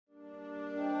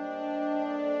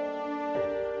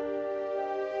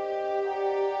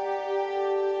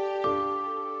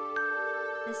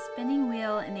The spinning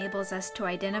wheel enables us to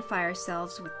identify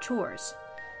ourselves with chores.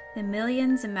 The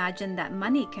millions imagine that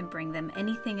money can bring them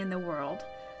anything in the world,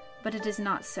 but it is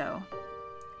not so.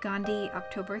 Gandhi,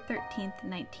 October 13th,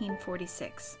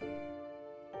 1946.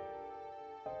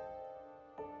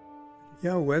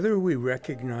 Yeah, whether we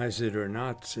recognize it or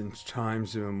not, since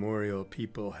times immemorial,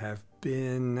 people have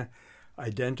been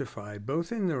identified,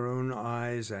 both in their own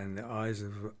eyes and the eyes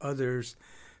of others,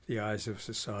 the eyes of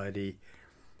society,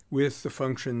 with the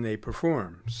function they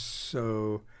perform.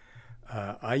 So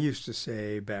I used to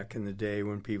say back in the day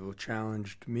when people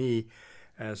challenged me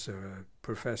as a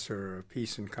professor of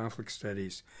peace and conflict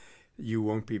studies, you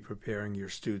won't be preparing your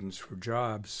students for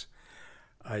jobs.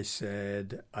 I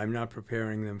said, I'm not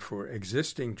preparing them for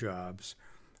existing jobs.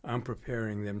 I'm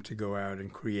preparing them to go out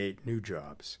and create new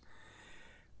jobs.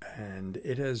 And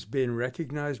it has been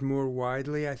recognized more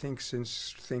widely, I think,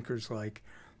 since thinkers like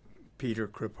Peter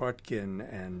Kropotkin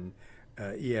and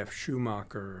E.F.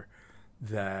 Schumacher,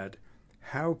 that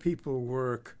how people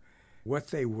work, what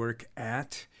they work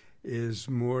at, is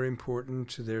more important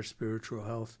to their spiritual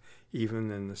health even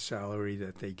than the salary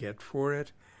that they get for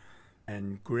it.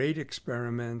 And great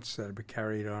experiments that have been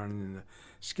carried on in the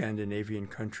Scandinavian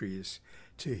countries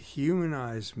to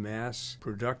humanize mass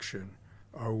production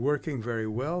are working very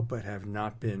well, but have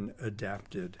not been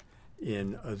adapted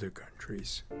in other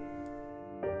countries.